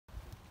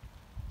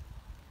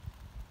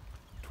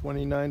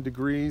29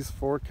 degrees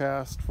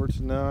forecast for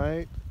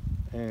tonight,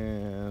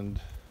 and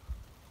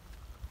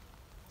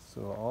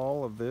so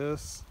all of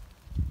this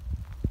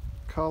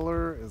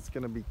color is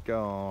going to be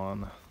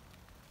gone.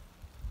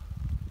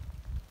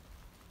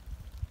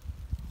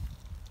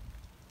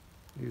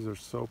 These are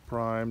so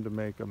primed to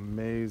make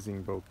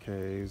amazing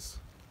bouquets,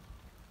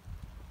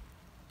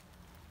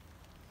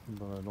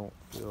 but I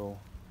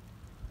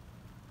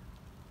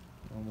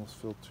almost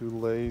feel too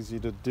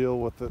lazy to deal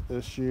with it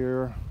this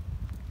year.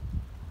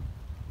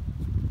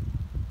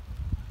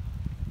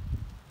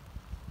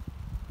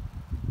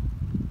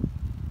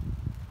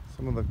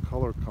 Some of the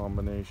color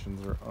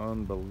combinations are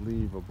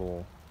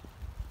unbelievable.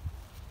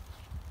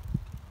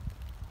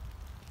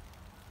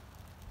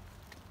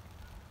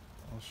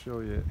 I'll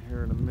show you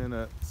here in a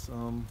minute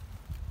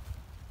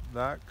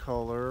that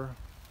color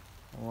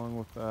along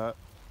with that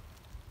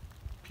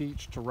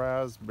peach to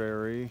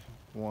raspberry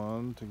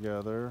one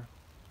together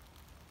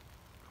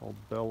called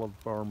Belle of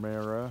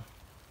Barmera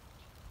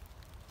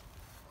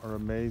are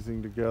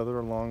amazing together,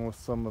 along with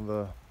some of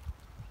the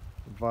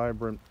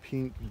vibrant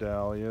pink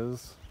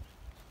dahlias.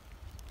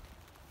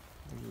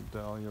 There's a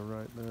dahlia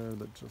right there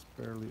that just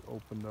barely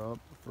opened up,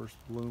 the first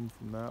bloom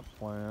from that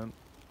plant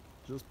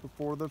just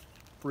before the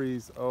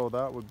freeze. Oh,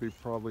 that would be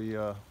probably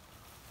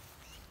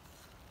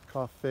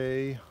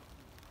Cafe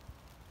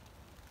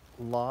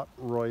Lot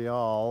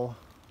Royale,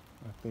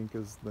 I think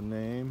is the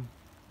name.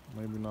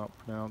 Maybe not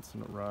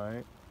pronouncing it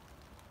right.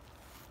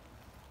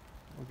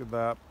 Look at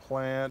that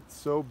plant,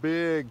 so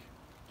big.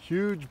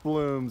 Huge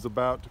blooms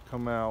about to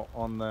come out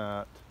on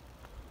that,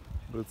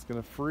 but it's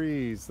gonna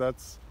freeze.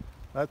 That's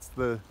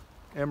the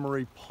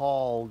Emery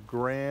Paul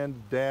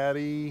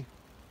Granddaddy,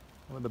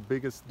 one of the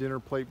biggest dinner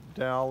plate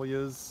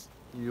dahlias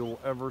you'll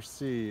ever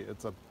see.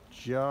 It's a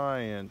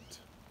giant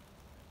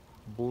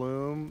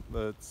bloom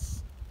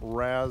that's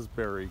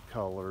raspberry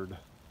colored.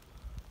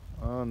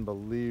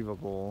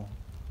 Unbelievable.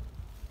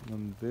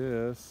 And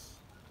this,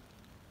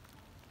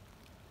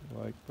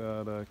 like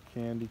that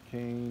candy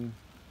cane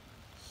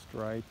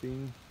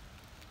striping.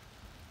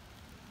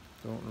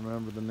 Don't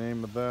remember the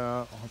name of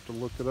that. I'll have to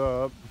look it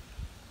up.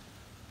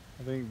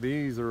 I think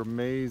these are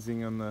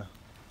amazing on the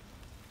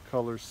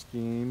color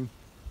scheme.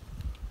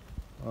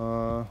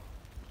 I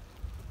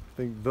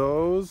think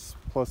those,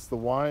 plus the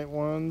white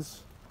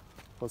ones,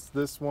 plus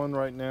this one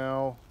right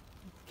now.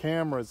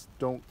 Cameras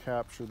don't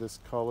capture this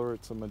color.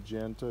 It's a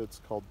magenta.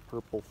 It's called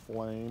Purple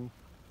Flame.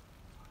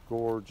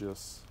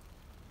 Gorgeous.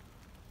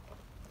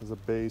 As a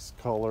base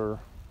color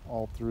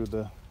all through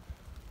the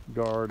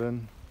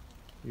garden,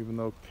 even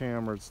though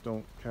cameras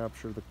don't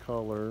capture the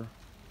color.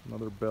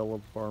 Another Belle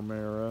of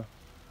Barmera.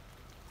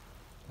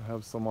 I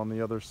have some on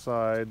the other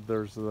side.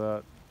 There's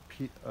that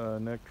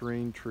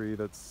nectarine tree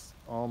that's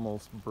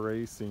almost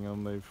bracing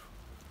them. They've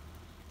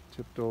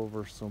tipped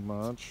over so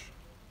much.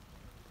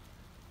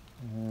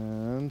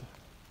 And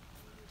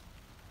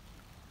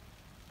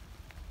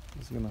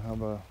he's gonna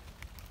have a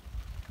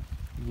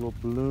little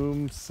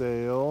bloom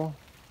sale.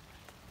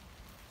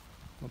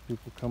 Let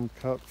people come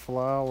cut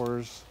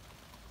flowers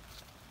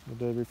the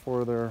day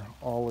before they're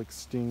all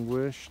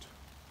extinguished.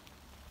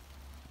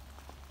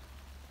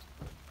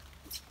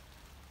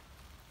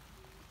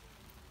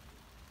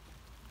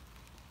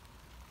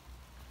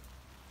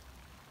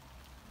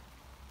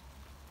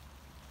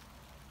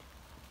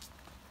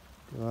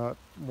 That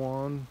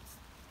one,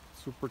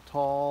 super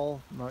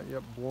tall, not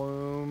yet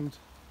bloomed.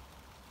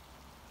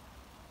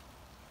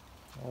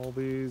 All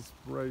these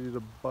ready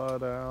to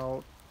bud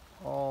out,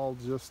 all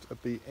just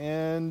at the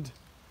end.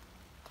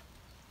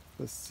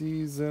 The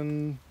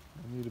season,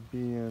 I need to be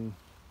in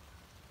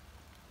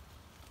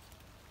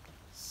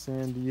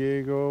San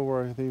Diego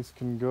where these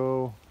can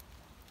go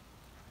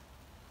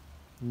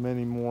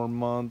many more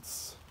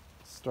months.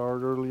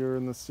 Start earlier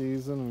in the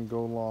season and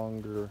go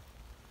longer.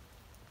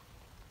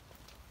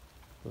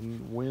 The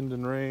wind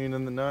and rain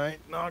in the night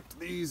knocked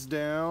these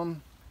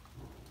down.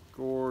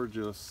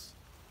 Gorgeous.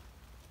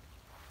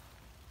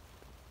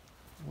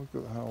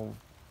 Look at how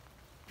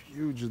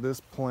huge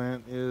this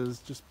plant is.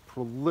 Just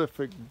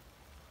prolific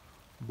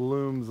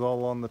blooms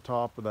all on the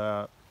top of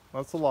that.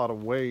 That's a lot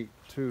of weight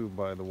too,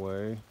 by the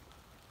way.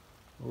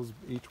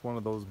 Each one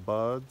of those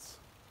buds,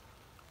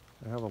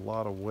 they have a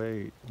lot of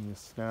weight. When you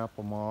snap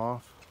them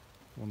off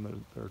when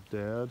they're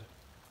dead,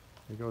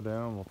 they go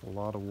down with a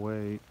lot of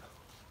weight.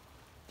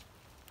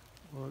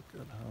 Look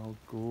at how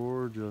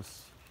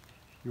gorgeous.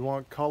 You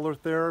want color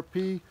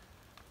therapy?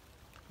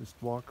 Just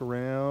walk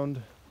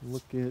around,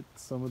 look at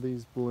some of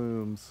these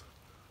blooms.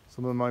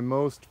 Some of my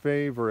most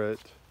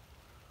favorite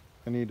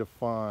I need to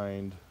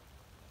find.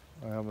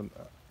 I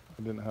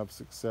didn't have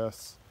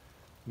success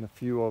in a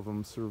few of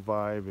them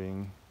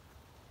surviving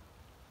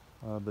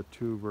the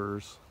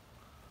tubers.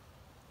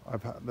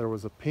 There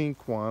was a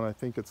pink one, I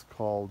think it's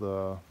called,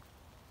 well,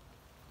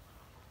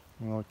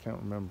 I can't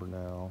remember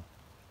now.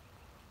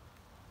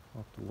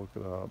 I'll have to look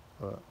it up,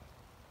 but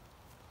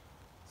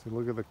see,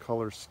 look at the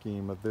color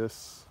scheme of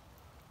this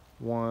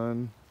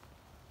one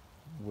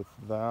with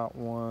that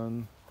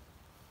one,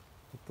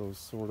 with those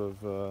sort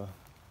of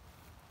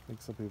I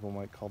think some people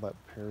might call that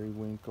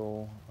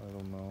periwinkle. I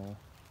don't know.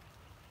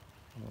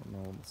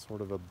 It's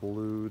sort of a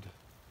blued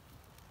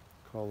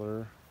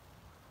color.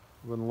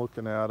 I've been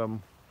looking at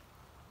them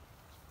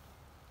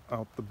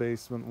out the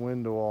basement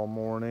window all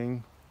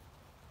morning,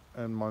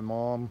 and my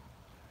mom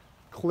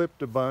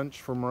clipped a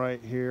bunch from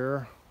right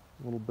here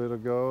a little bit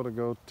ago to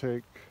go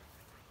take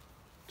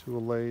to a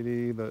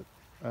lady that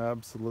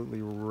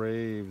absolutely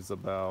raves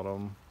about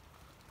them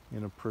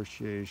in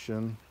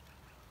appreciation.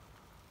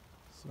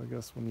 So I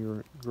guess when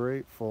you're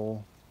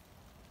grateful,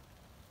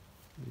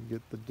 you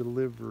get the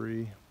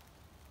delivery.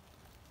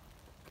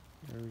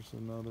 There's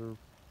another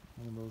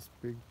one of those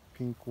big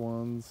pink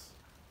ones.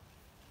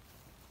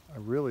 I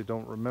really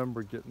don't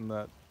remember getting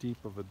that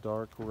deep of a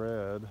dark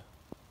red,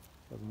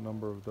 but a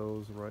number of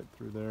those right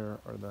through there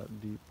are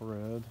that deep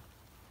red.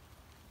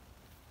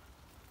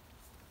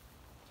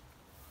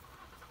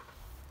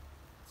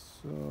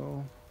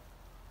 So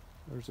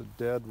there's a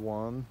dead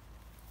one.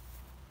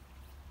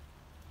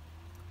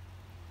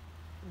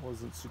 It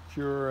wasn't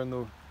secure and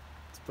it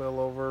fell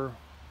over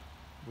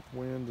with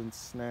wind and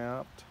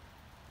snapped.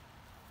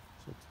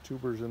 So the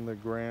tuber's in the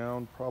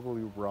ground,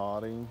 probably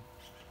rotting.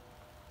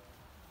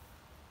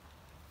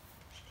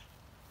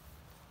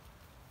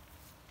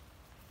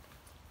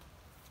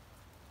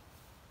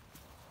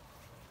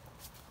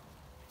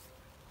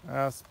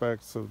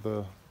 Aspects of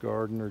the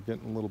garden are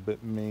getting a little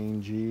bit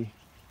mangy.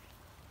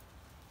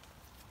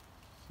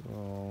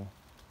 So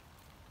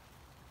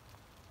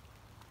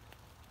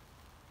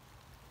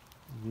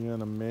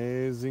again,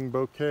 amazing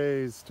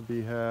bouquets to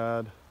be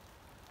had.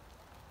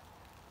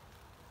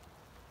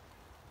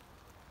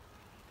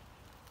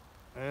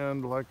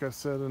 And like I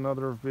said in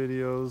other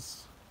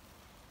videos,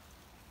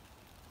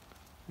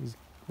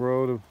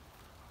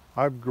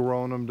 I've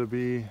grown them to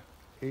be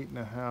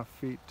 8.5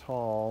 feet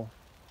tall.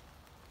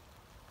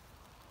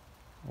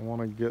 I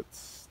want to get,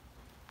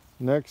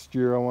 next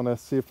year I want to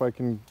see if I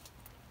can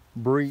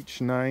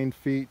breach 9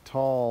 feet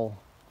tall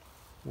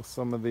with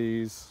some of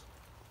these.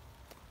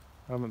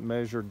 I haven't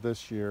measured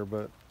this year,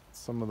 but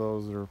some of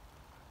those are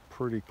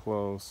pretty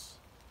close,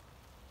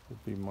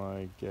 would be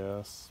my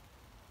guess.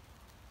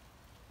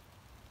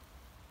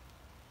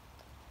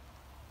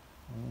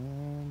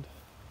 And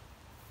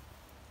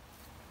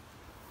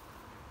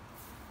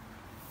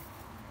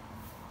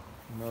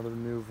another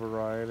new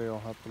variety, I'll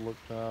have to look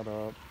that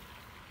up.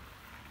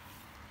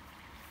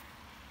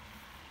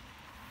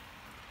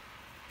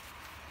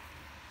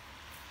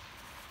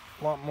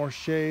 A lot more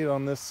shade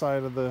on this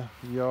side of the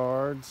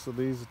yard, so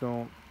these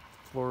don't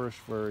flourish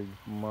very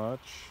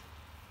much.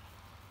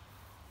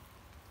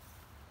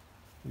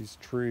 These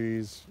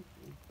trees,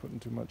 putting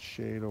too much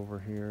shade over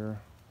here.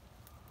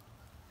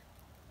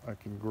 I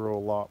can grow a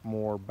lot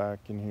more back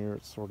in here.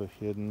 It's sort of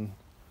hidden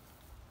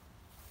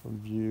from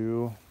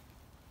view.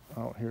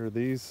 Out here,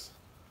 these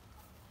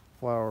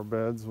flower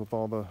beds with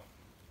all the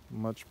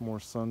much more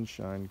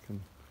sunshine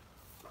can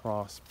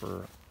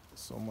prosper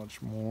so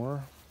much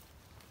more.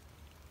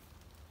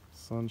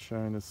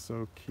 Sunshine is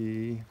so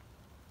key.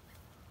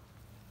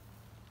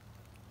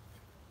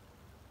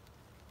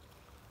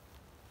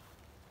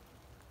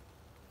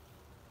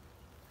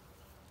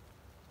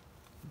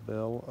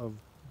 Bell of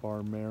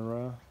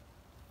Barmera.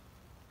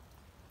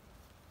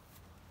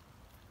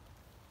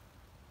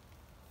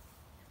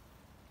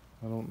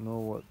 I don't know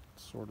what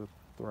sort of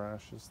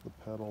thrashes the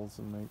petals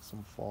and makes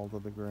them fall to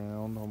the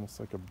ground, almost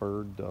like a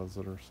bird does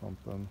it or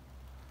something.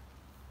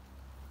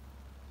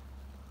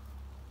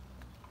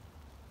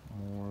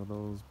 More of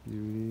those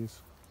beauties.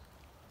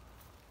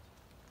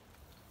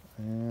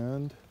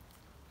 And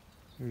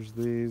here's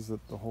these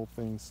that the whole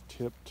thing's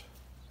tipped.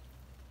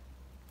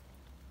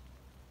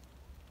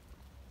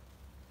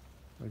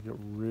 They get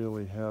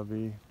really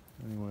heavy.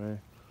 Anyway,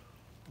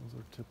 those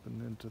are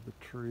tipping into the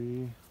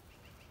tree.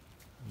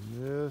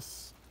 And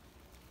this,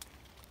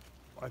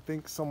 I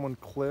think someone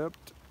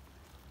clipped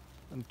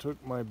and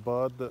took my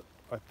bud that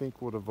I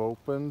think would have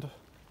opened.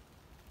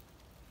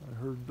 I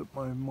heard that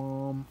my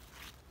mom,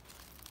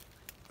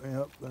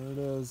 yep, there it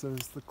is,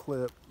 there's the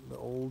clip, the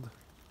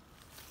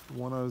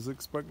one I was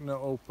expecting to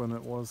open,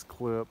 it was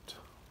clipped.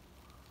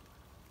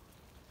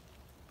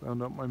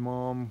 Found out my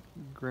mom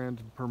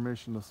granted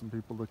permission to some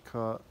people to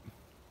cut.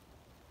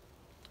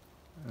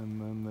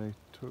 And then they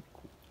took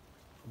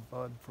a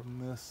bud from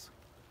this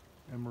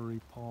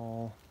emery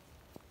Paul.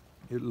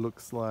 It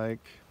looks like,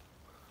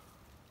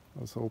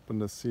 I was hoping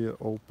to see it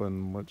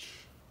open,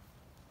 which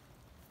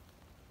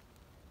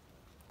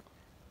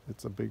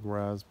it's a big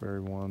raspberry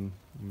one,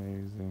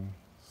 amazing.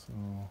 So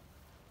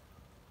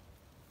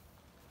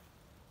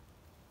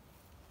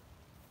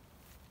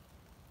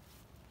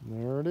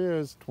there it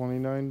is,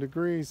 29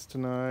 degrees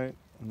tonight,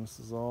 and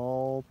this is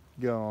all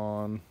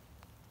gone.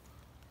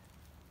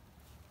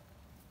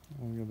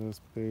 Look at this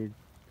big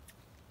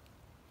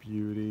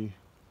beauty.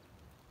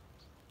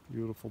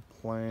 Beautiful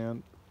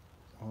plant.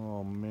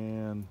 Oh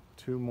man,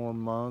 2 more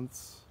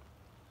months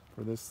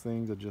for this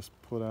thing to just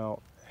put out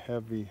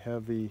heavy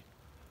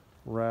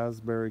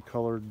raspberry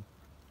colored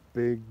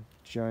big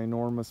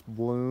ginormous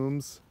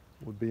blooms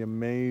would be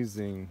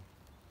amazing.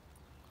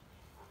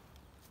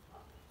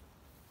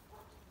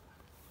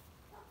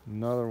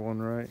 Another one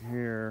right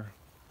here.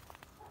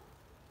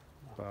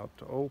 About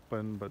to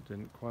open, but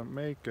didn't quite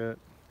make it.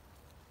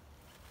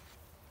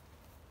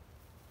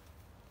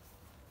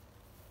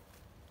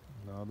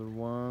 Another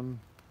one.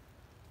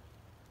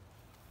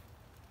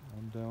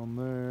 One down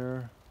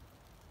there.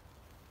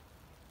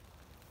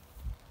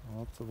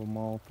 Lots of them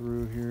all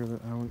through here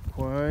that haven't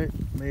quite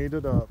made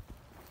it up.